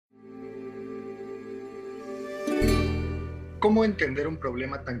¿Cómo entender un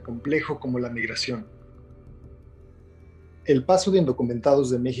problema tan complejo como la migración? El paso de indocumentados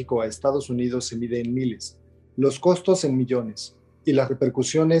de México a Estados Unidos se mide en miles, los costos en millones y las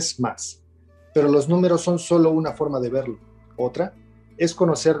repercusiones más. Pero los números son solo una forma de verlo. Otra es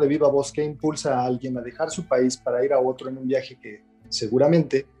conocer de viva voz qué impulsa a alguien a dejar su país para ir a otro en un viaje que,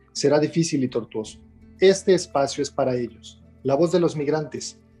 seguramente, será difícil y tortuoso. Este espacio es para ellos, la voz de los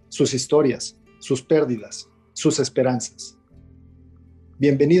migrantes, sus historias, sus pérdidas, sus esperanzas.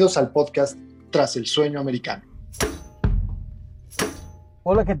 Bienvenidos al podcast Tras el Sueño Americano.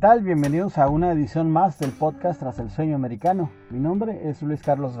 Hola, ¿qué tal? Bienvenidos a una edición más del podcast Tras el Sueño Americano. Mi nombre es Luis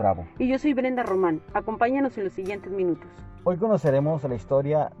Carlos Bravo. Y yo soy Brenda Román. Acompáñanos en los siguientes minutos. Hoy conoceremos la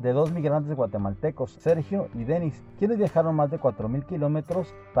historia de dos migrantes guatemaltecos, Sergio y Denis, quienes viajaron más de 4,000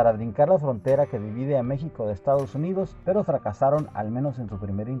 kilómetros para brincar la frontera que divide a México de Estados Unidos, pero fracasaron al menos en su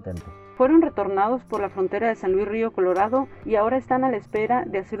primer intento. Fueron retornados por la frontera de San Luis Río Colorado y ahora están a la espera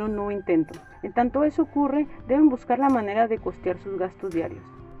de hacer un nuevo intento. En tanto eso ocurre, deben buscar la manera de costear sus gastos diarios.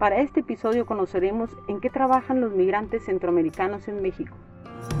 Para este episodio conoceremos en qué trabajan los migrantes centroamericanos en México.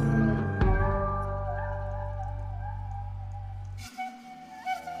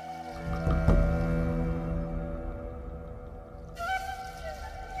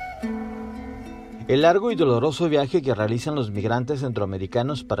 El largo y doloroso viaje que realizan los migrantes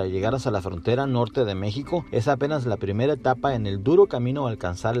centroamericanos para llegar hasta la frontera norte de México es apenas la primera etapa en el duro camino a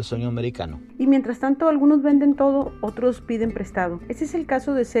alcanzar el sueño americano. Y mientras tanto, algunos venden todo, otros piden prestado. Ese es el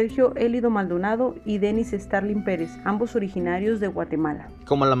caso de Sergio Élido Maldonado y Denis Starling Pérez, ambos originarios de Guatemala.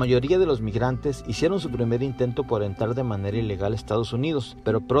 Como la mayoría de los migrantes, hicieron su primer intento por entrar de manera ilegal a Estados Unidos,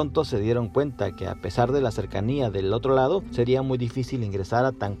 pero pronto se dieron cuenta que a pesar de la cercanía del otro lado, sería muy difícil ingresar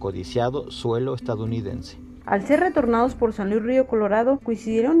a tan codiciado suelo estadounidense. Al ser retornados por San Luis Río Colorado,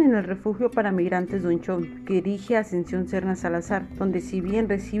 coincidieron en el refugio para migrantes Don Chon, que dirige Ascensión Serna Salazar, donde si bien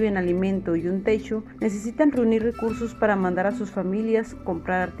reciben alimento y un techo, necesitan reunir recursos para mandar a sus familias,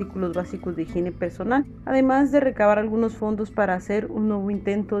 comprar artículos básicos de higiene personal, además de recabar algunos fondos para hacer un nuevo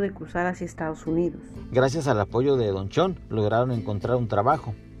intento de cruzar hacia Estados Unidos. Gracias al apoyo de Don Chon, lograron encontrar un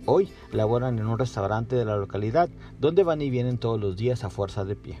trabajo. Hoy laboran en un restaurante de la localidad, donde van y vienen todos los días a fuerza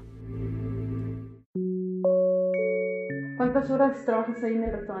de pie. ¿Cuántas horas trabajas ahí en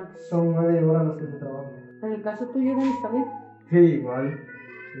el restaurante? Son 9 horas las que se trabajan. ¿En el caso tuyo, Denis, también? Sí, igual.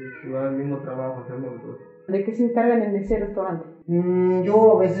 Sí, igual el mismo trabajo hacemos los dos. ¿De qué se encargan en ese restaurante?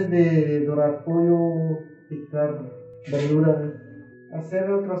 Yo a veces de dorar pollo, picar verduras,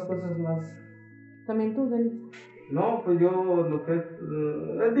 hacer otras cosas más. ¿También tú, Denis? No, pues yo lo que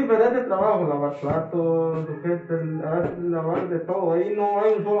es diferente trabajo, lavar platos, lo que es lavar de todo. Ahí no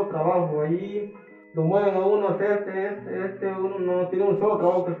hay un solo trabajo, ahí lo mueven a uno a hacer uno no tiene un solo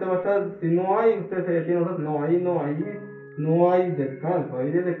trabajo que usted va a hacer. Si no hay, usted se detiene a hacer. No, ahí no hay descanso. Ahí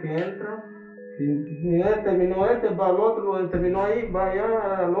desde que entra, si él terminó va al otro, terminó ahí, va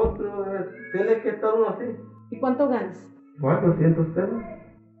allá al otro, tiene que estar uno así. ¿Y cuánto ganas? 400 pesos.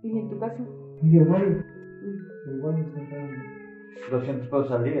 ¿Y en tu caso? Igual nos contamos. 200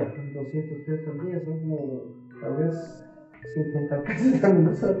 pesos al día. 200 pesos al día, son como tal vez 50 pesos a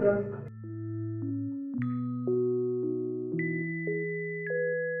nosotros.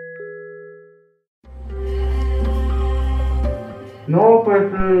 No, pues,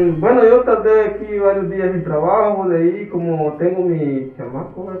 bueno, yo tardé aquí varios días sin trabajo, de ahí como tengo mi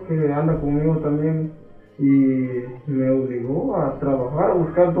chamaco que anda conmigo también y me obligó a trabajar, a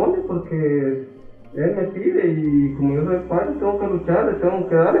buscar dónde, porque él me pide y como yo soy padre tengo que luchar, tengo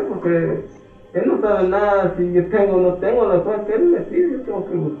que darle porque él no sabe nada si yo tengo o no tengo, la cosa que él me pide, yo tengo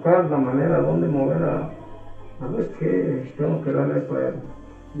que buscar la manera dónde mover a ver qué tengo que darle para él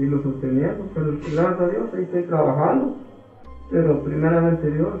y lo sosteniendo, pero gracias a Dios ahí estoy trabajando. Pero primeramente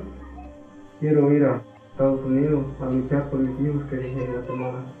Dios, quiero ir a Estados Unidos a luchar por mis hijos que dije en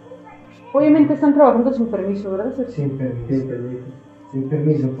Guatemala. Obviamente están trabajando sin permiso, ¿verdad? Sin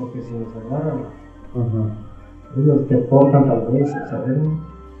permiso, porque si nos agarran, ellos te portan tal vez, ¿sabemos?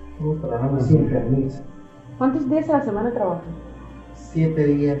 Estamos trabajando sin permiso. ¿Cuántos días a la semana trabajan? 7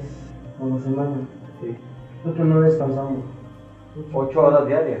 días a la semana. Sí. Nosotros no descansamos. 8 horas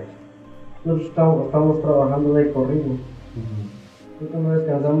diarias. Nosotros estamos trabajando de corrido. Nosotros no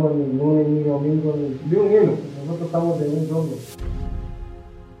descansamos ni lunes ni domingo ni un hilo. Nosotros estamos de un solo.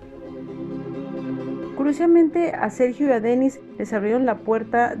 Curiosamente, a Sergio y a Denis les abrieron la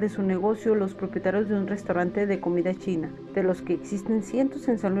puerta de su negocio los propietarios de un restaurante de comida china, de los que existen cientos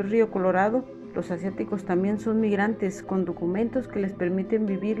en San Luis Río Colorado. Los asiáticos también son migrantes con documentos que les permiten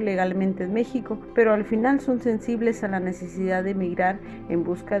vivir legalmente en México, pero al final son sensibles a la necesidad de emigrar en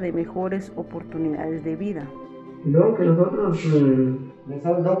busca de mejores oportunidades de vida. No, que nosotros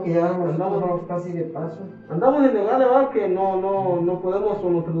No, que ya andamos casi de paso. andamos en legales, ¿va? Que no podemos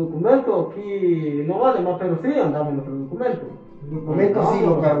con nuestro documento, aquí no vale más, pero sí andamos nuestro documento. Documentos sí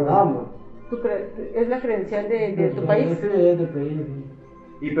lo cargamos. ¿Es la credencial de tu país? Sí, es de país. Sí.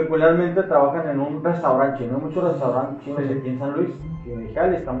 Y peculiarmente trabajan en un restaurante chino. Hay muchos restaurantes chinos Sí. aquí en San Luis y en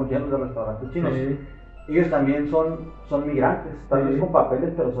Mexicali estamos llenos de restaurantes chinos. Sí. Ellos también son migrantes, tal vez Sí. con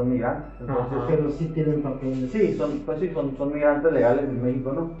papeles, pero son migrantes. Entonces, Ajá. Pero sí tienen papeles. sí, son migrantes legales en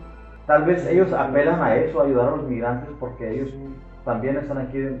México, ¿no? Tal vez ellos apelan a eso, a ayudar a los migrantes, porque ellos también están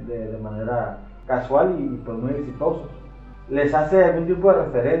aquí de manera casual y pues muy exitosos. Les hace algún tipo de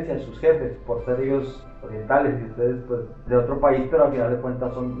referencia a sus jefes por ser ellos orientales y ustedes pues de otro país, pero al final de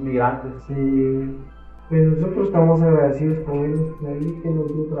cuentas son migrantes. Sí, pues nosotros estamos agradecidos con ellos, ahí que nos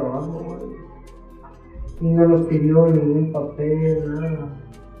dio trabajo, y no nos pidió ningún papel, nada.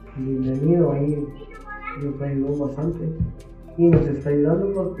 Bienvenido, ahí nos ayudó bastante y nos está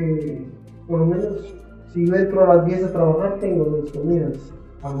ayudando porque por lo menos si yo entro a las 10 a trabajar tengo 2 comidas,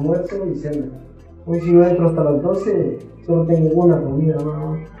 almuerzo y cena. Hoy si yo entro hasta las 12 solo tengo una comida nada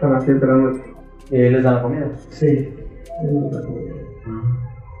más. A las 7 de la noche. ¿Les dan la comida? Sí, tengo la comida.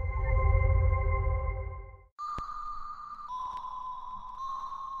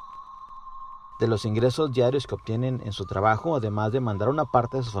 De los ingresos diarios que obtienen en su trabajo, además de mandar una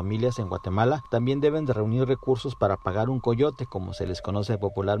parte de sus familias en Guatemala, también deben de reunir recursos para pagar un coyote, como se les conoce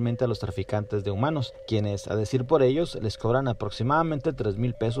popularmente a los traficantes de humanos, quienes, a decir por ellos, les cobran aproximadamente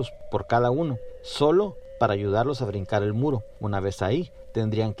 3,000 pesos por cada uno, solo para ayudarlos a brincar el muro. Una vez ahí,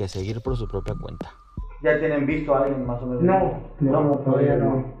 tendrían que seguir por su propia cuenta. ¿Ya tienen visto a alguien más o menos? No, todavía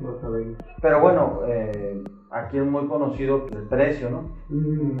no sabemos. Pero bueno, aquí es muy conocido el precio, ¿no?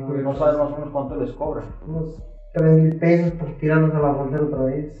 Pues, No sabes más o menos cuánto les cobran. Unos 3,000 pesos por tirarnos a la frontera otra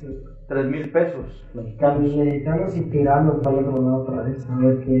vez. 3,000 pesos Los mexicanos. mexicanos y tirarnos para el otro lado otra vez. A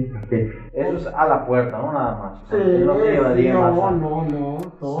ver qué. Eso es a la puerta, no nada más. Sí, No te llevaría más. no.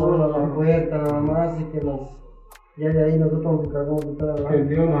 Solo a la puerta nada más y que nos. Ya de ahí nosotros nos encargamos de toda Que la.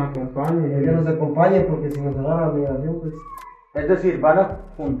 Dios nos acompañe. Que Dios nos acompañe porque si nos agarra la migración, pues. Es decir, van a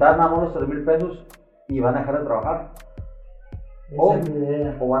juntar nada más los 3,000 pesos y van a dejar de trabajar. Esa es mi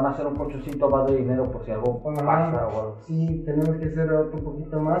idea. O van a hacer un colchoncito más de dinero por si algo pasa o algo. Sí, tenemos que hacer otro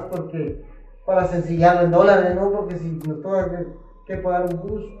poquito más porque. Para sencillarlo en dólares, ¿no? Porque si nos toca que pagar un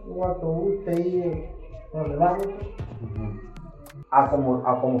bus, un autobús, te ir a donde vamos. A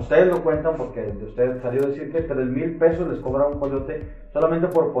como ustedes lo cuentan, porque de ustedes salió a decir que 3,000 pesos les cobra un coyote solamente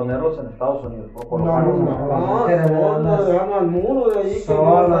por ponerlos en Estados Unidos, por colocarlos en Estados Unidos. Solo llegamos al muro de ahí.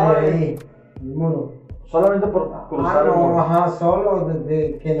 Solo de ahí, el muro. Solamente por cruzar el muro. Ajá, solo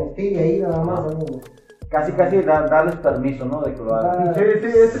desde que nos pille ahí nada más. Casi darles permiso, ¿no? De que lo hagan. Sí, esa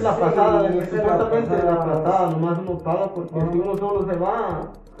es la Sí, pasada, esa es la supuestamente la pasada. pasada, nomás uno paga porque si uno solo se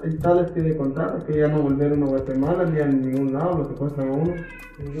va, hay tales que de contar, que ya no volvieron a Guatemala ni a ningún lado, lo que cuesta a uno.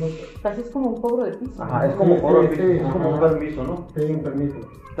 Casi es como un cobro de piso. Ajá, es como cobro de Sí, piso, sí, es como un ajá. permiso, ¿no? Sí, un permiso.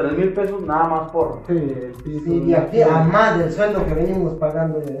 3,000 pesos nada más por. Sí, de aquí a más del sueldo que venimos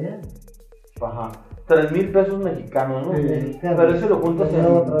pagando de allá. Ajá. 3,000 pesos mexicanos, ¿no? Sí. Pero ese lo juntas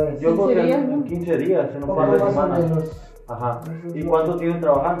Otra vez. yo creo que 15 días, en ¿no? 15 días, en un Poco par de más o semanas. menos. Ajá. ¿Y cuánto tienen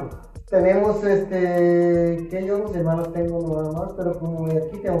trabajando? Tenemos que yo 2 semanas tengo nada más, pero como de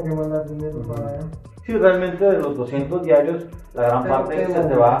aquí tengo que mandar dinero para allá. Sí, realmente de los 200 diarios, la gran Tengo parte que se te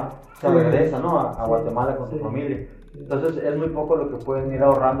mandar. va, se Sí. regresa, ¿no? A Sí. Guatemala con tu Sí. familia. Entonces es muy poco lo que pueden ir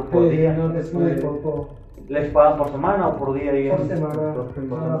ahorrando por Sí, día. no, Es muy poco. ¿Les pagan por semana o por día? Ahí Por en- semana, por cada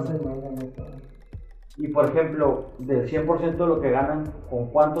semana? semana me pagan. Y por ejemplo, del 100% de lo que ganan, ¿con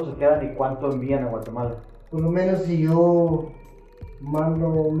cuánto se quedan y cuánto envían a Guatemala? Por lo menos si yo mando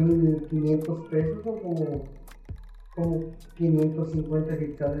 1,500 pesos o como 550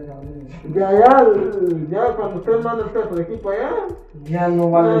 hectáreas al mes. Ya cuando usted manda el peso de aquí para allá, Ya no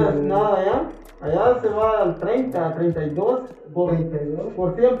no vale es nada allá. Allá se va al 30, 32, por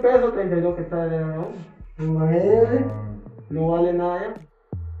 32. 100 pesos, 32 que está allá, ¿no? Imagínate. No vale nada allá.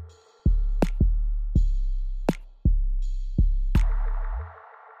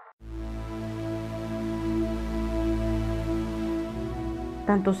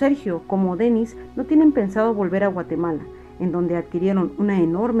 Tanto Sergio como Denis no tienen pensado volver a Guatemala, en donde adquirieron una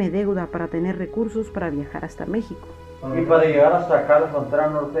enorme deuda para tener recursos para viajar hasta México. Y para llegar hasta acá a la frontera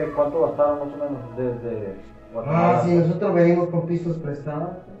norte, ¿cuánto gastaron más o menos desde Guatemala? Ah, sí, nosotros venimos con pisos prestados.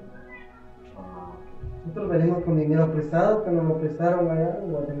 Nosotros venimos con dinero prestado, que nos lo prestaron allá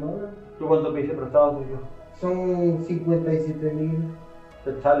en Guatemala. ¿Tú cuánto pediste prestado, Sergio? Son 57,000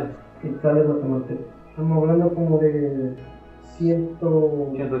 Quetzales. hectáreas guatemaltecos. Estamos hablando como de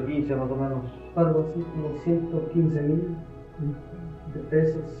 115 más o menos. Algo así, como 115,000 de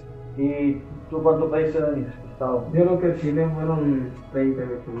pesos. ¿Y tú cuánto pediste en estado? Yo creo que el Chile fueron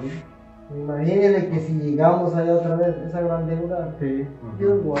 38,000. Imagínense que si llegamos allá otra vez, esa gran deuda, Sí.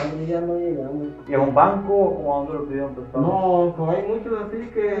 yo igual ya no llegamos. ¿Y a un banco o a dónde lo pidieron prestado? No, pues hay muchos así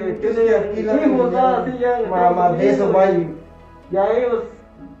que Es que aquí tienen hijos, así ya. Más de eso va y- Ya ellos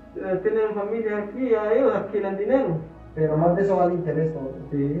tienen familia aquí, ya ellos adquieren dinero. pero más de eso va el interés todo.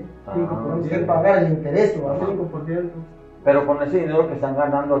 Sí, Tenemos que 5%. pagar el interés, ¿va? 5%. Pero con ese dinero que están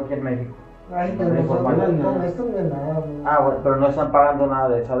ganando aquí en México. Ay, No, pero nosotros no, con esto no es nada, ¿no? Ah, bueno, pero no están pagando nada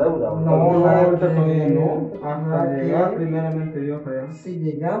de esa deuda. ¿o? No, No, nada ahorita que- todavía no. Ajá, Hasta que- llegar primeramente Dios allá. Si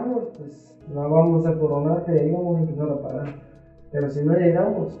llegamos, pues la vamos a coronar, que ahí vamos a empezar a pagar. Pero si no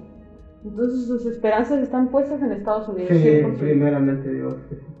llegamos, Entonces sus esperanzas están puestas en Estados Unidos. Sí, 100%. primeramente Dios.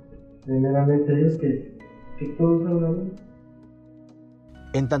 primeramente Dios que todo salga bien.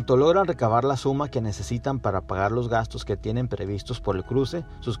 En tanto logran recabar la suma que necesitan para pagar los gastos que tienen previstos por el cruce,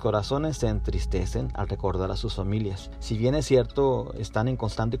 sus corazones se entristecen al recordar a sus familias. Si bien es cierto, están en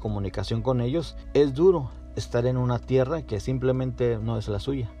constante comunicación con ellos, es duro estar en una tierra que simplemente no es la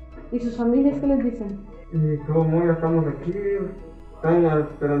suya. ¿Y sus familias qué les dicen? Y como ya estamos aquí, están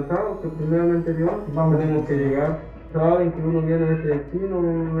esperanzados que primeramente Dios tenemos que llegar. Saben que uno viene a este destino,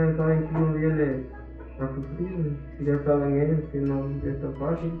 saben que uno viene a sufrir, ya saben ellos que no es tan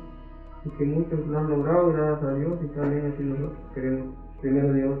fácil y que muchos lo han logrado gracias a Dios y también así nosotros queremos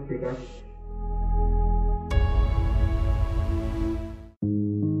primero Dios llegar.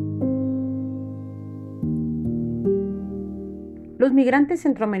 Los migrantes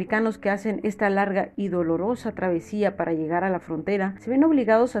centroamericanos que hacen esta larga y dolorosa travesía para llegar a la frontera se ven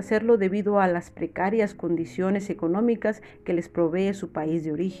obligados a hacerlo debido a las precarias condiciones económicas que les provee su país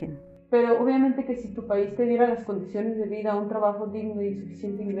de origen. Pero obviamente que si tu país te diera las condiciones de vida, un trabajo digno y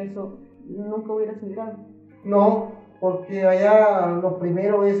suficiente ingreso, nunca hubieras migrado. No, porque allá lo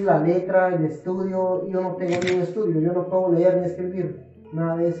primero es la letra, el estudio. Yo no tengo ni un estudio, yo no puedo leer ni escribir,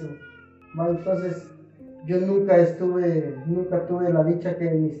 nada de eso. ¿Va? Entonces, yo nunca tuve la dicha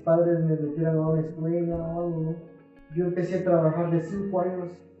que mis padres me metieran a una escuela o algo, ¿no? Yo empecé a trabajar de 5 años,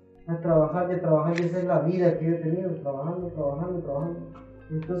 a trabajar, y esa es la vida que yo he tenido, trabajando.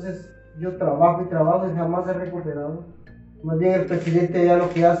 Entonces, yo trabajo y jamás he recuperado. Más bien el presidente ya lo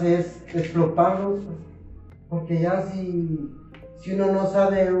que hace es explotarlos, porque ya si uno no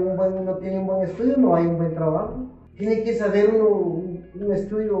sabe no tiene un buen estudio, no hay un buen trabajo. Tiene que saber uno un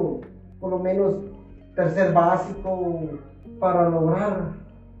estudio, por lo menos tercer básico, para lograr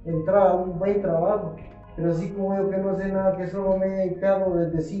entrar a un buen trabajo. Pero así como yo que no sé nada, que solo me he dedicado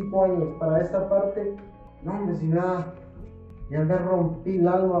desde 5 años para esta parte, no hombre, si nada, ya me rompí el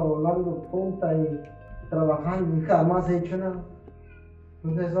alma volando punta y trabajando y jamás he hecho nada.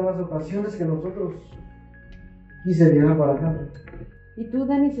 Entonces son las ocasiones que nosotros quise viajar para acá. ¿Y tú,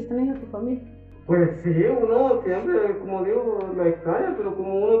 Denis, extrañas a tu familia? Pues sí, uno siempre, como digo, la extraña, pero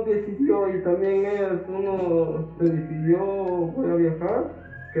como uno decidió y también uno se decidió voy a viajar,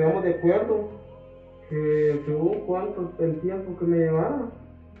 quedamos de acuerdo que según cuánto el tiempo que me llevara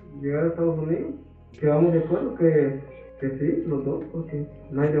llegar a Estados Unidos, quedamos de acuerdo que sí, los dos, porque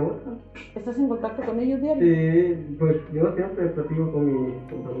no hay de otra. ¿Estás en contacto con ellos diario? Sí, pues yo siempre platico con mi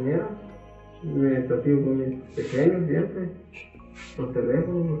compañera, me platico con mis pequeños siempre, por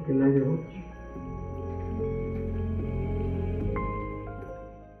teléfono, porque no hay de otra.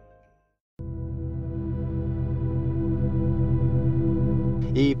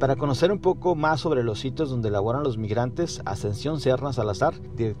 Y para conocer un poco más sobre los sitios donde laboran los migrantes, Ascensión Serna Salazar,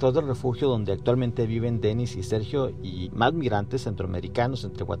 director del refugio donde actualmente viven Denis y Sergio y más migrantes centroamericanos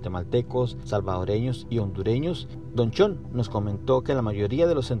entre guatemaltecos, salvadoreños y hondureños, Don Chon nos comentó que la mayoría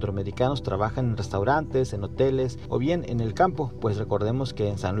de los centroamericanos trabajan en restaurantes, en hoteles o bien en el campo, pues recordemos que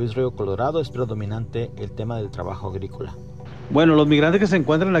en San Luis Río Colorado es predominante el tema del trabajo agrícola. Bueno, los migrantes que se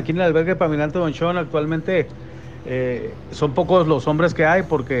encuentran aquí en el albergue para migrantes Don Chon actualmente son pocos los hombres que hay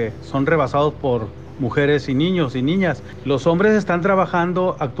porque son rebasados por mujeres y niños y niñas. Los hombres están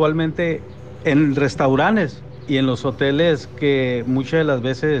trabajando actualmente en restaurantes y en los hoteles que muchas de las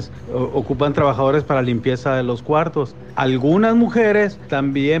veces ocupan trabajadores para limpieza de los cuartos. Algunas mujeres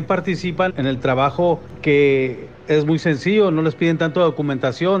también participan en el trabajo que es muy sencillo, no les piden tanto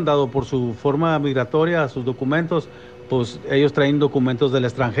documentación, dado por su forma migratoria, sus documentos, pues ellos traen documentos del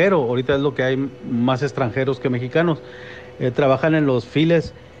extranjero. Ahorita es lo que hay más extranjeros que mexicanos. Trabajan en los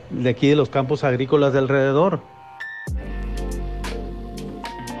files de aquí de los campos agrícolas de alrededor.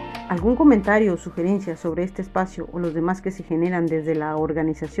 ¿Algún comentario o sugerencia sobre este espacio o los demás que se generan desde la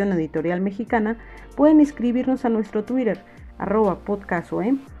Organización Editorial Mexicana? Pueden escribirnos a nuestro Twitter,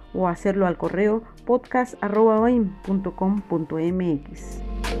 @podcastom o hacerlo al correo podcast@oim.com.mx.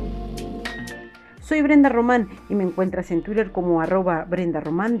 Soy Brenda Román y me encuentras en Twitter como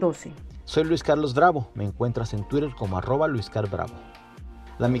 @BrendaRomán12. Soy Luis Carlos Bravo, me encuentras en Twitter como @LuisCarBravo.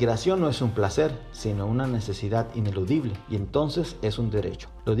 La migración no es un placer, sino una necesidad ineludible, y entonces es un derecho,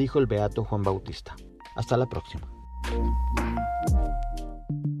 lo dijo el beato Juan Bautista. Hasta la próxima.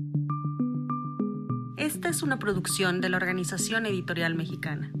 Esta es una producción de la Organización Editorial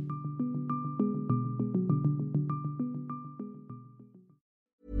Mexicana.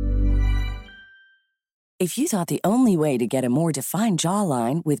 If you thought the only way to get a more defined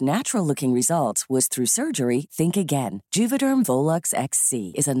jawline with natural-looking results was through surgery, think again. Juvederm Volux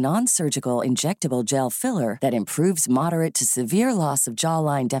XC is a non-surgical injectable gel filler that improves moderate to severe loss of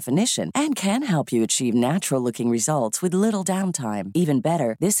jawline definition and can help you achieve natural-looking results with little downtime. Even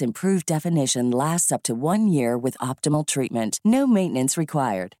better, this improved definition lasts up to 1 year with optimal treatment. No maintenance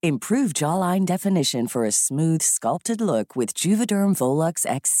required. Improve jawline definition for a smooth, sculpted look with Juvederm Volux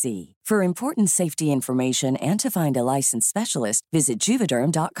XC. For important safety information and to find a licensed specialist, visit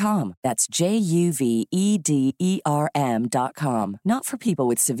Juvederm.com. That's JUVEDERM.com. Not for people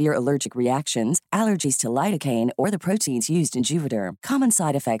with severe allergic reactions, allergies to lidocaine, or the proteins used in Juvederm. Common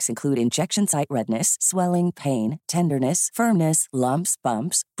side effects include injection site redness, swelling, pain, tenderness, firmness, lumps,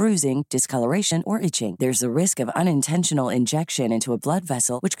 bumps, bruising, discoloration, or itching. There's a risk of unintentional injection into a blood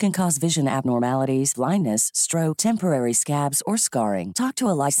vessel, which can cause vision abnormalities, blindness, stroke, temporary scabs, or scarring. Talk to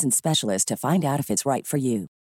a licensed specialist to find out if it's right for you.